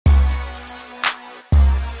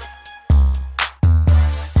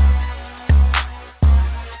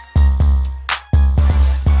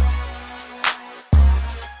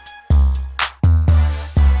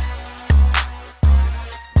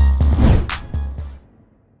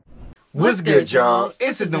What's good, y'all?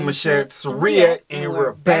 It's the Demouchets react, and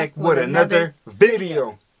we're back with another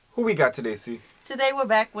video. Who we got today, C? Today we're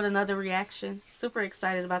back with another reaction. Super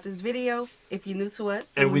excited about this video. If you're new to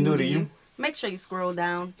us and we new to you, make sure you scroll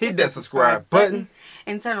down, hit that subscribe button,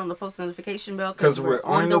 and turn on the post notification bell because we're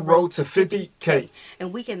on the road to 50K.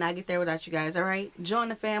 And we cannot get there without you guys, alright? Join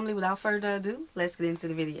the family. Without further ado, let's get into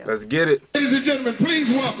the video. Let's get it. Ladies and gentlemen, please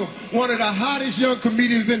welcome one of the hottest young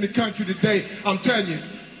comedians in the country today. I'm telling you,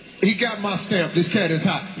 he got my stamp. This cat is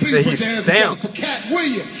hot. Please put your hands together for KATT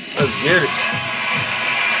Williams. Let's get it.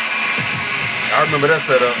 I remember that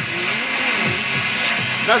setup.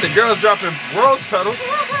 Now the girls dropping rose petals.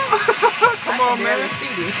 Come on, man.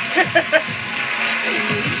 See this.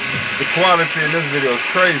 The quality in this video is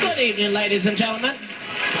crazy. Good evening, ladies and gentlemen.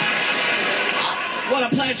 What a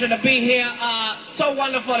pleasure to be here. So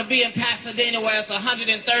wonderful to be in Pasadena, where it's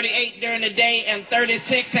 138 during the day and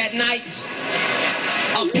 36 at night.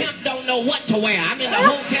 A pimp don't know what to wear. I'm in the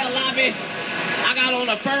hotel lobby. I got on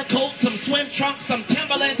a fur coat, some swim trunks, some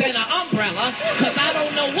Timberlands, and an umbrella, because I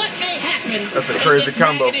don't know what may happen. That's a crazy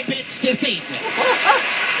combo. Bitch this evening.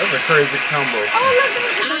 That's a crazy combo.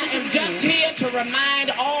 I am just here to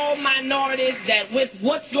remind all minorities that with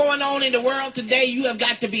what's going on in the world today, you have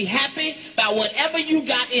got to be happy about whatever you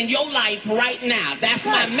got in your life right now. That's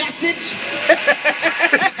my message.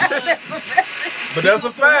 But that's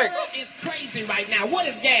a fact. The world is crazy right now. What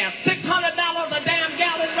is gas? $600 a damn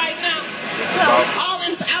gallon right now?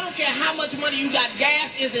 I don't care how much money you got.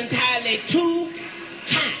 Gas is entirely too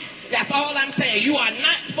high. That's all I'm saying. You are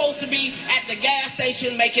not supposed to be at the gas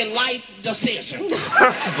station making life decisions.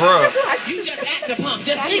 Bruh. You just at the pump.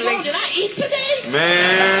 Just Negro, did I eat today?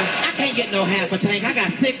 Man. I can't get no half a tank. I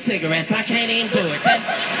got 6 cigarettes. I can't even do it.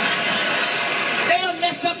 They done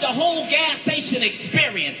messed up the whole gas station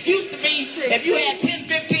experience. Used to be, if you had $10,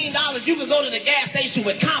 $15, you could go to the gas station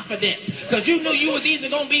with confidence, because you knew you was either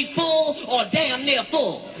going to be full or damn near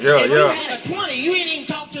full. If you had a 20, you ain't even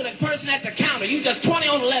talk to the person at the counter. You just 20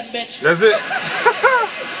 on 11, bitch. That's it.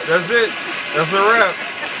 That's it. That's a wrap.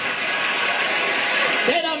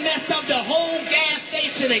 They done messed up the whole gas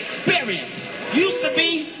station experience. Used to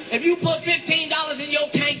be, if you put $15 in your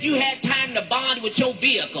tank, you had time to bond with your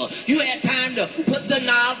vehicle. You had time to put the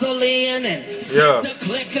nozzle in and set the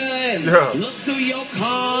clicker and look through your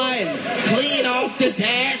car and clean off the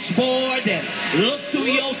dashboard and look through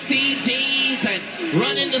your CDs and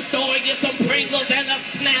run in the store and get some Pringles and a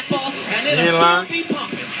Snapper, and it'll still be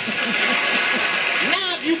pumping.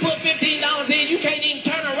 Now if you put $15 in, you can't even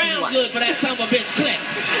turn around good for that son of a bitch click.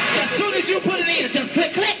 As soon as you put it in, just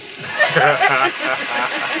click, click.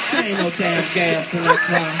 There ain't no damn gas in that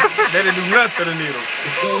car. They didn't do nothing to the needle.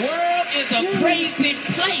 The world is a crazy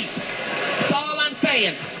place. That's all I'm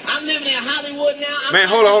saying. I'm living in Hollywood now. Man,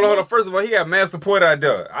 hold on. First of all, he got mad support out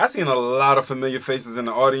there. I seen a lot of familiar faces in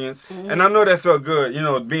the audience, and I know that felt good, you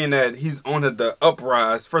know, being that he's on the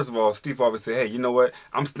uprise. First of all, Steve always said, hey, you know what?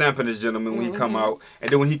 I'm stamping this gentleman when he come out. And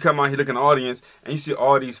then when he come out, he look in the audience, and you see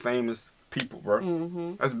all these famous people,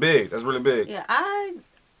 bro. That's big. That's really big. Yeah,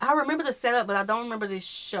 I remember the setup, but I don't remember this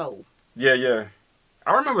show. Yeah.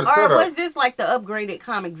 I remember the setup. Or was this like the upgraded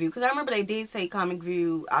Comic View? Because I remember they did say Comic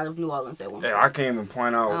View out of New Orleans at one point. Yeah, I can't even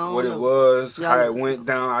point out what it was, how it went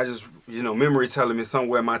down. I just, you know, memory telling me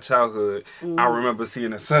somewhere in my childhood, I remember seeing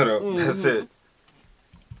the setup. That's it.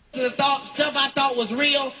 The stuff I thought was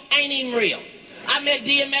real ain't even real. I met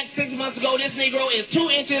DMX 6 months ago. This Negro is 2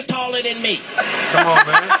 inches taller than me. Come on,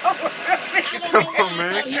 man.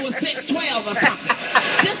 I thought he was 6'12" or something.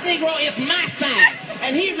 This Negro is my size,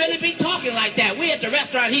 and he really be talking like that. We at the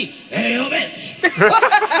restaurant, hey, yo, bitch.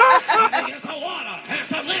 Get some water and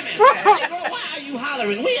some lemon. Negro, why are you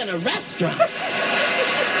hollering? We in a restaurant.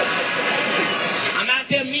 I'm out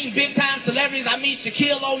there meeting big-time celebrities. I meet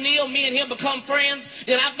Shaquille O'Neal. Me and him become friends.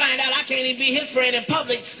 Then I find out I can't even be his friend in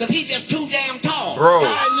public because he's just too damn tall. Bro,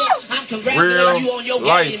 look, I'm congratulating you on your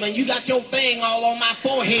game, and you got your thing all on my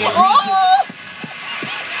forehead.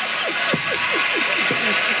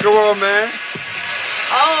 Come on, man.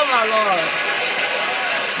 Oh, my Lord.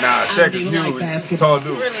 Nah, Shaq is huge. He's tall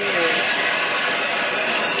dude. Really is.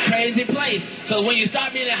 Crazy place, because when you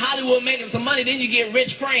start being in Hollywood making some money, then you get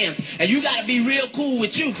rich friends, and you got to be real cool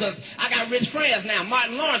with you, because I got rich friends now.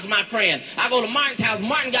 Martin Lawrence is my friend. I go to Martin's house.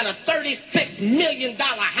 Martin got a $36 million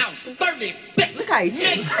house. 36 Look how he's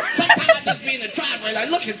saying. Sometimes I just be in the driveway like,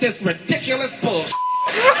 look at this ridiculous bullshit.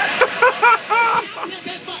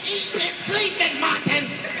 This for eating and sleeping, Martin.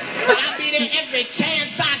 But I'll be there every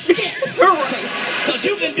chance I get. Because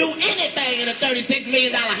you can do anything in a $36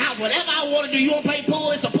 million house. Whatever I want to do, you want to play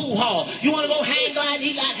pool, it's a pool hall. You want to go hang gliding,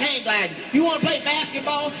 he got hang gliding. You want to play basketball,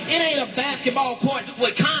 basketball, it ain't a basketball court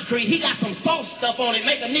with concrete. He got some soft stuff on it,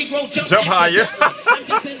 make a Negro jump higher. I'm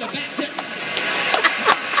just in the back. Wait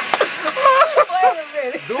a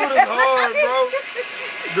minute. Dude is hard, bro.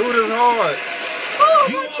 Dude is hard. Oh,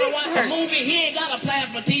 You my want to cheeks watch hurt. a movie? He ain't got a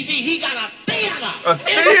plasma TV. He got a theater. A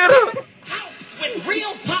theater? House with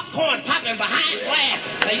real popcorn popping behind glass.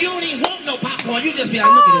 And you don't even want no popcorn. You just be like,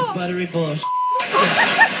 look at this buttery bush.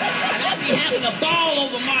 And I be having a ball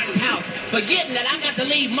over Martin's house, forgetting that I got to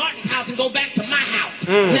leave Martin's house and go back to my house.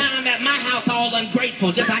 Now I'm at my house all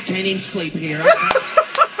ungrateful. Just I can't even sleep here.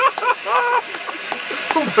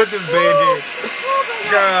 Who put this bed here?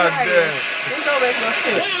 God damn. This don't make no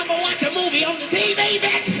sense. Well, I'm gonna watch a movie on the TV,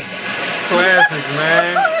 bitch. Classics,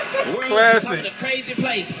 man. Classic. The crazy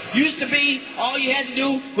place. Used to be all you had to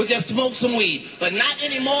do was just smoke some weed, but not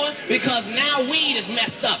anymore because now weed is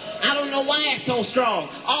messed up. I don't know why it's so strong.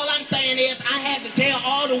 All I'm saying is I had to tell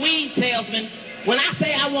all the weed salesmen, when I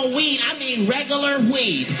say I want weed, I mean regular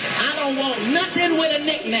weed. I don't want nothing with a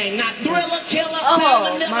nickname, not Thriller, Killer,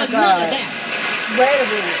 Salmonella, my none of God. that. Wait a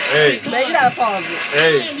minute. Hey. Man, you gotta pause it. I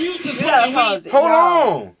Hey. am used to You gotta smoking pause weed. it. Hold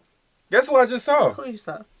y'all. on. Guess what I just saw? Who you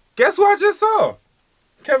saw? Guess what I just saw?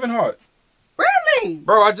 Kevin Hart. Really?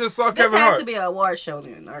 Bro, I just saw This Kevin has Hart. to be an award show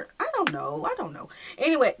then. Or, I don't know.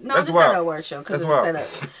 Anyway, no, That's this is wild. not an award show because That's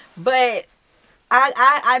it's set up. But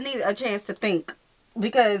I need a chance to think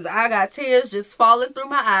because I got tears just falling through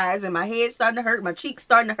my eyes and my head starting to hurt, my cheeks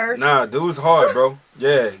starting to hurt. Nah, dude's hard, bro.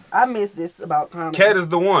 Yeah. I miss this about comedy. KATT is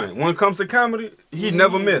the one. When it comes to comedy, he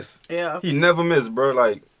never miss. Yeah. He never miss, bro.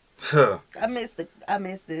 Like, I miss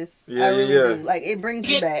this. Yeah, I really yeah. do. Like it brings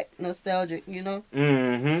you back, nostalgic, you know.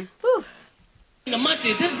 mm-hmm. Whew. The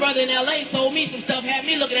munchies, this brother in LA sold me some stuff, had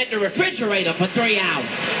me looking at the refrigerator for 3 hours.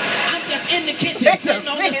 I'm just in the kitchen sitting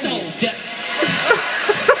on the stove.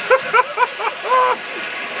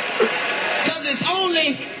 Because it's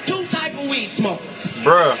only two type of weed smokers.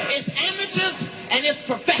 Bruh. It's amateurs and it's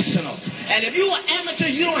professionals. And if you're an amateur,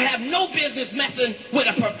 you don't have no business messing with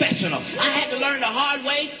a professional. I had to learn the hard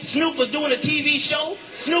way. Snoop was doing a TV show.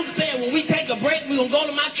 Snoop said, when we take a break, we're going to go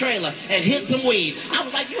to my trailer and hit some weed. I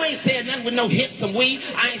was like, you ain't said nothing with no hit some weed.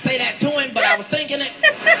 I ain't say that to him, but I was thinking it.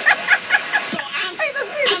 So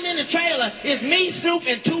I'm in the trailer. It's me, Snoop,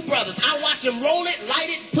 and two brothers. I watch them roll it, light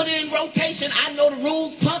it, put it in rotation. I know the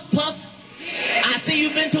rules. Puff, puff. I see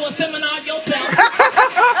you've been to a seminar yourself.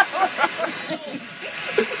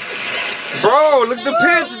 Bro, look the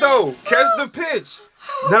pitch, though. Catch the pitch.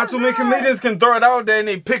 Not too many comedians can throw it out there and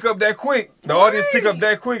they pick up that quick. The audience pick up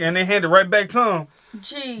that quick and they hand it right back to them.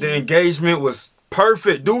 Jeez. The engagement was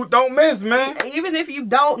perfect. Dude, don't miss, man. Even if you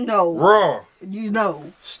don't know, Raw. you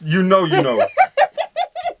know. You know, you know.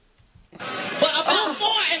 But about 4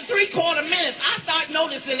 3/4 minutes, I start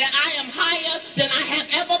noticing that I am higher than I have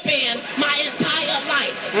ever been my entire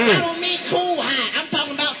life. I don't mean cool high. I'm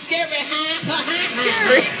talking about scary high.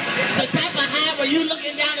 Scary. The type of high where you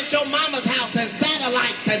looking down at your mama's house and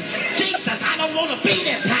satellites and Jesus, I don't want to be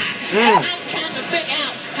this high. And I'm trying to figure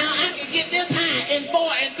out how I can get this high in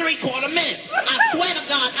 4 3/4 minutes. I swear to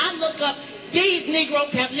God, I look up. These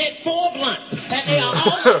Negroes have lit 4 blunts, and they are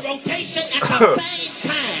all in rotation at the same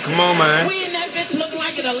time. Come on, man. We in that bitch looking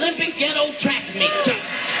like an Olympic ghetto track meet.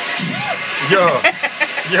 Yo.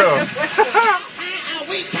 Yo. How are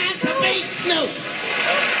we time to beat Snoop?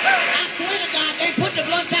 I swear to God, they put the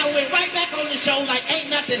blunts out, went right back on the show like ain't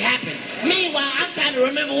nothing happened. Meanwhile, I'm trying to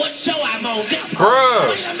remember what show I'm on. Bruh.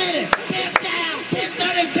 Wait a minute. Step down.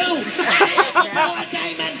 10:32. I am Lord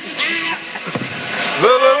Damon.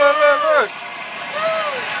 Look.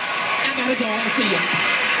 I gotta go and see you.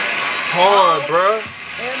 Hard, bro.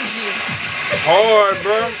 MG. Hard,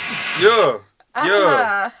 bro. Yeah.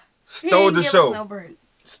 Yeah. Stole the He didn't give show. us no break.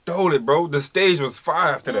 Stole it, bro. The stage was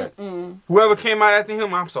fire after that. Whoever came out after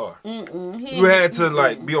him, I'm sorry. You had to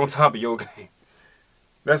like be on top of your game.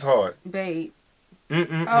 That's hard. Babe.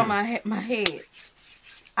 Oh, my head.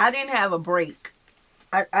 I didn't have a break.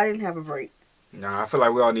 I didn't have a break. Nah, I feel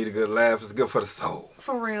like we all need a good laugh. It's good for the soul.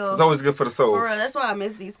 For real. It's always good for the soul. For real. That's why I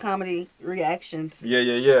miss these comedy reactions. Yeah.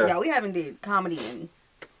 Yeah, we haven't did comedy in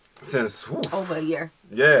Since over a year.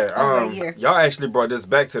 yeah, Over a year. y'all actually brought this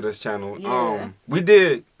back to this channel. Yeah. We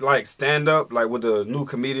did like stand up, like with the new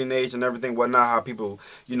comedian age and everything, whatnot. How people,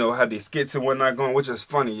 have these skits and whatnot going, which is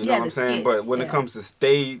funny. You know what I'm the saying? skits, But when it comes to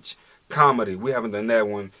stage comedy, we haven't done that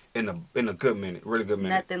one in a good minute, really good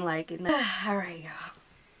minute. Nothing like it. All right, y'all.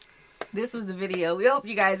 This was the video. We hope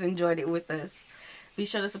you guys enjoyed it with us. Be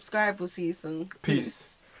sure to subscribe. We'll see you soon.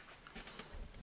 Peace.